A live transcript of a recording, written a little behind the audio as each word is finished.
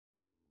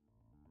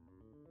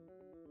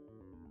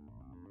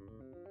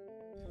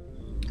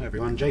Hey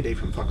everyone, JD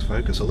from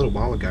FluxFocus. A little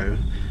while ago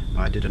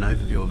I did an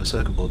overview of a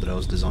circuit board that I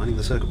was designing.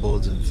 The circuit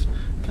boards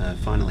have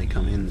finally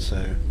come in,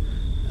 so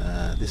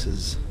this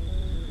is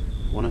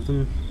one of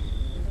them.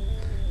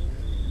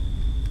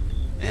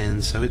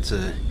 And so it's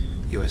a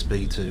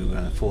USB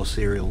to 4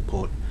 serial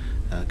port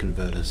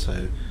converter.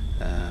 So,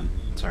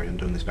 sorry, I'm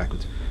doing this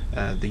backwards.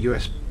 The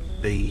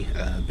USB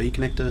B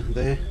connector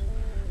there,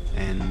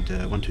 and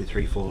 1, 2,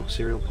 3, 4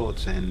 serial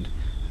ports, and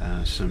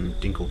some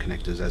Dinkel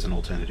connectors as an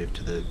alternative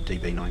to the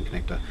DB9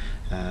 connector.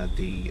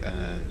 The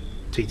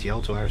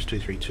TTL to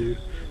RS232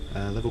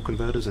 level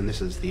converters, and this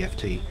is the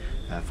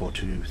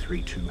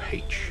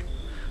FT4232H.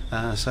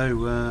 So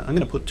I'm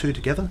going to put two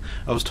together.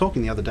 I was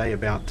talking the other day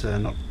about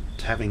not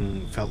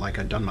having felt like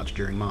I'd done much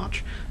during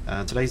March.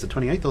 Today's the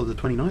 28th or the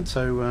 29th,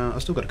 so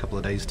I've still got a couple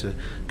of days to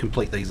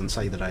complete these and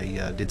say that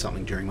I did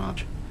something during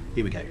March.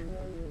 Here we go.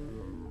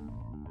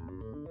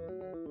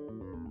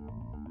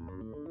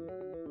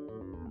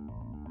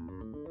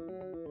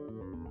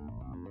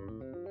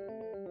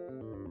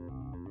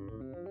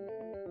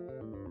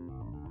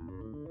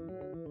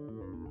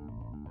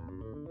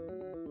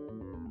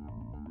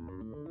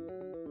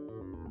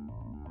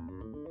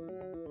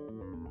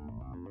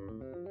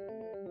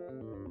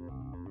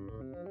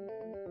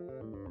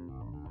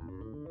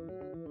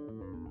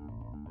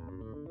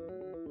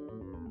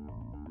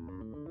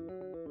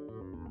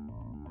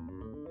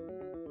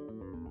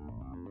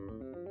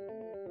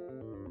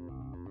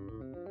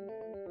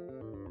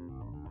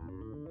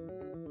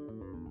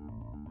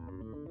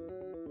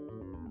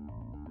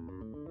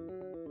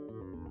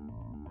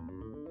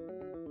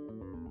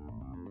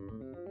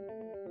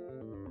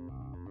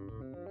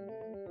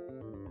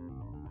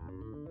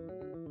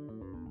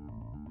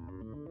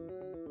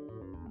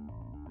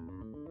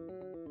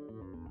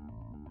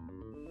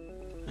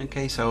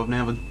 Okay, so I've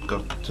now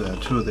got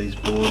two of these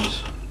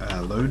boards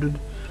loaded.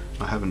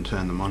 I haven't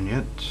turned them on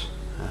yet,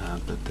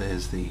 but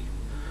there's the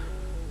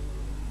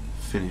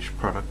finished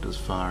product as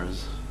far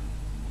as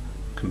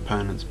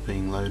components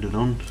being loaded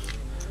on,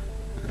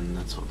 and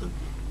that's what the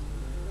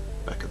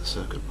back of the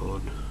circuit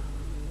board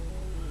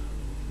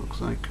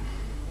looks like.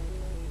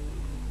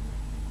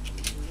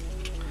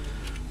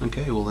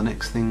 Okay, well the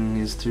next thing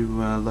is to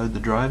load the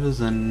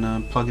drivers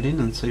and plug it in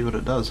and see what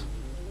it does.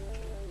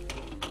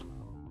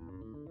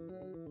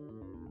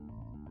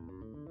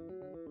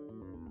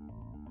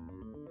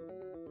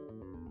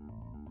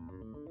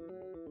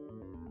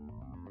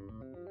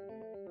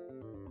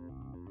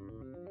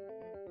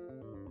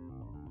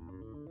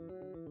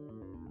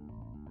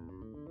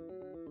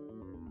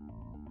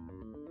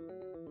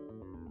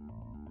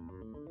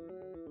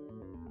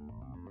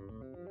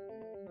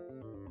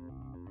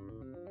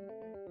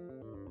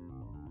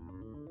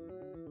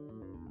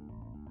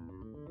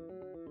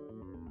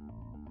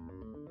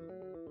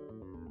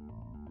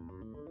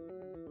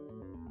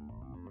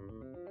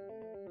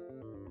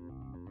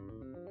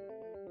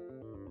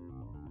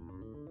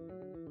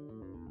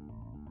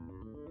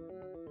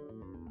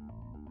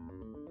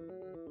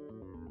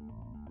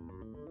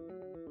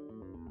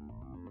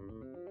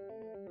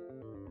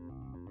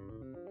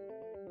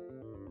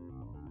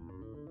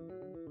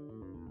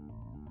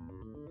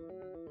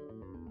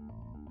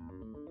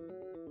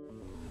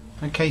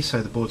 Okay,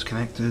 so the board's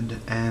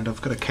connected, and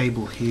I've got a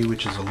cable here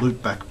which is a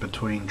loop back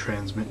between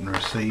transmit and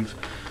receive.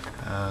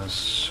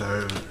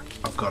 So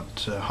I've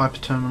got hyper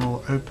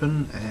terminal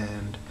open,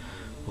 and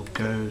we'll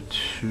go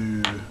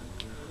to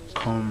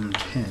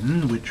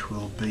COM10, which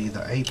will be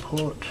the A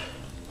port,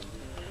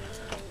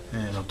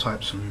 and I'll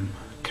type some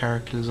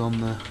characters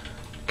on the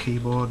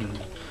keyboard, and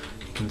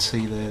you can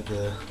see there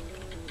the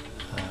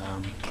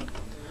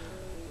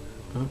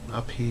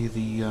up here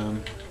the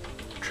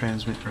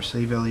transmit and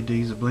receive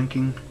LEDs are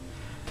blinking.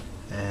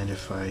 And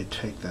if I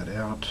take that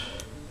out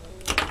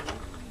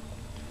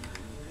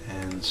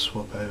and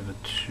swap over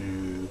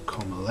to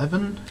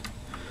COM11,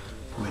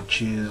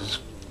 which is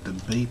the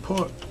B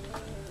port,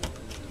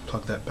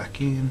 plug that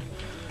back in,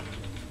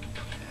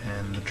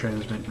 and the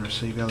transmit and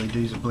receive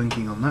LEDs are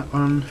blinking on that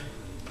one.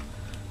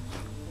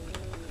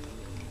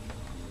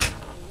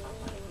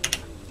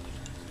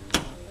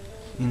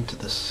 Into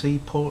the C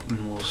port,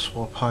 and we'll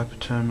swap hyper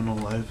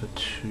terminal over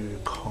to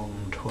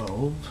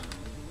COM12.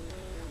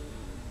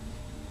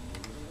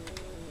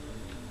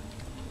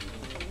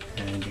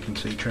 And you can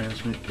see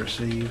transmit,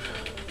 receive,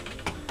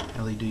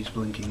 LEDs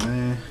blinking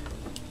there.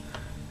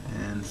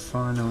 And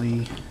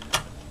finally,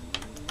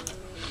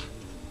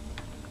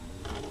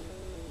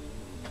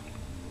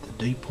 the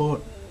D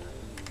port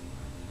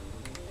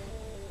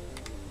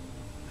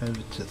over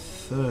to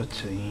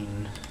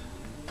 13,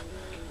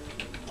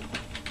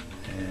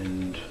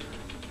 and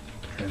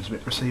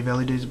transmit, receive,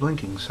 LEDs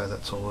blinking, so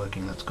that's all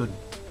working, that's good.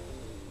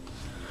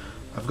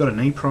 I've got an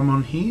EEPROM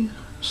on here,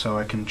 so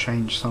I can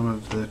change some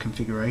of the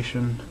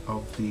configuration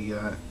of the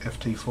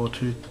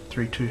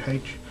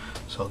FT4232H,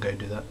 so I'll go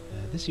do that.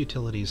 This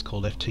utility is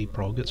called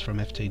FTProg. It's from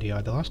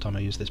FTDI. The last time I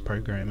used this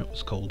program it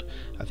was called,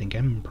 I think,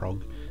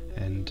 MProg,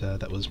 and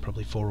that was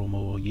probably 4 or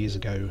more years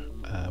ago.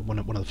 One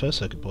of the first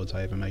circuit boards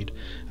I ever made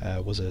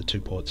was a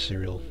 2-port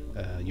serial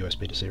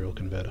USB to serial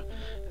converter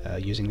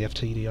using the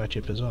FTDI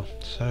chip as well.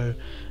 So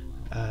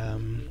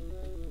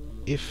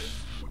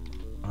if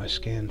I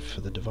scan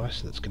for the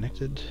device that's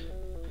connected,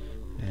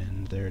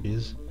 and there it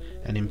is,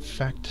 and in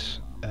fact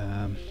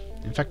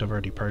I've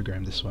already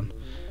programmed this one,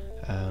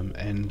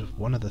 and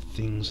one of the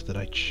things that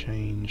I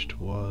changed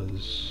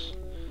was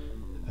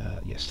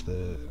yes,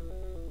 the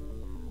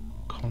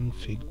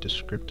config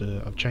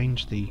descriptor. I've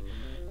changed the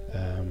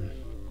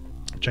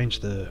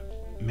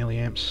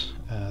milliamps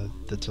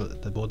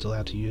that the board's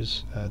allowed to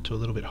use to a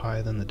little bit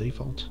higher than the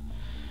default,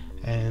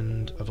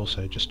 and I've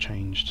also just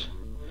changed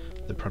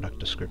the product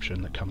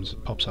description that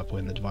pops up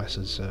when the device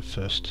is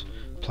first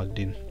plugged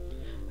in.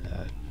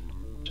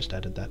 Just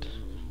added that.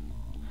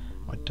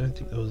 I don't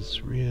think there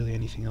was really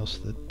anything else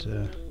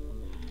that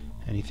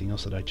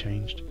I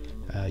changed.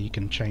 You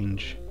can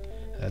change.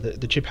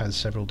 The chip has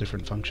several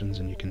different functions,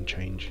 and you can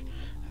change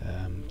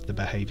the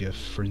behavior.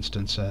 For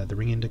instance, the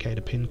ring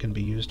indicator pin can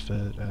be used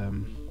for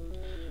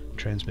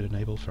transmit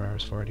enable for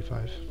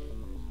RS485,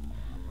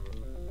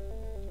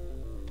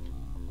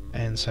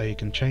 and so you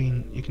can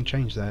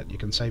change that. You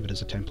can save it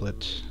as a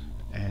template,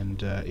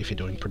 and if you're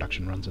doing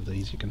production runs of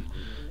these, you can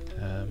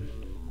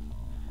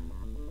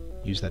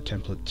use that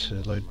template to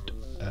load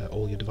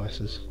all your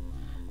devices.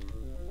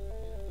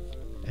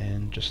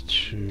 And just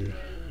to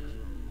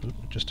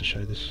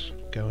show this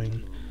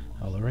going,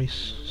 I'll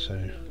erase.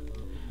 So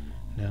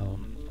now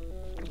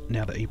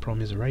the EEPROM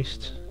is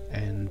erased,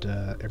 and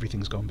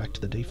everything's gone back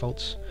to the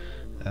defaults.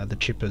 The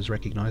chip has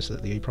recognized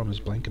that the EEPROM is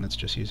blank and it's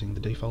just using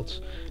the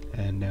defaults.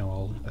 And now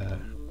I'll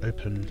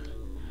open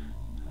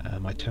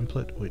my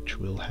template, which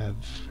will have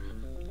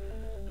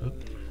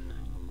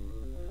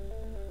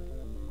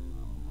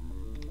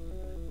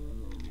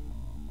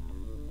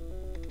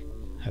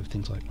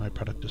things like my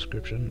product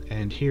description,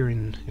 and here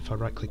if I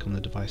right click on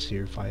the device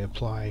here, if I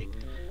apply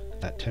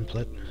that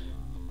template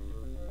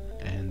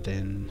and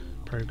then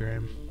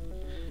program,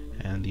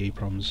 and the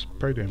EEPROM's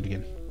programmed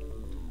again.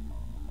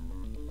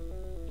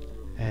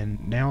 And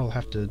now I'll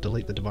have to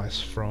delete the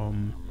device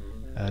from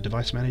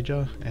Device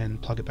Manager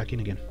and plug it back in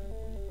again.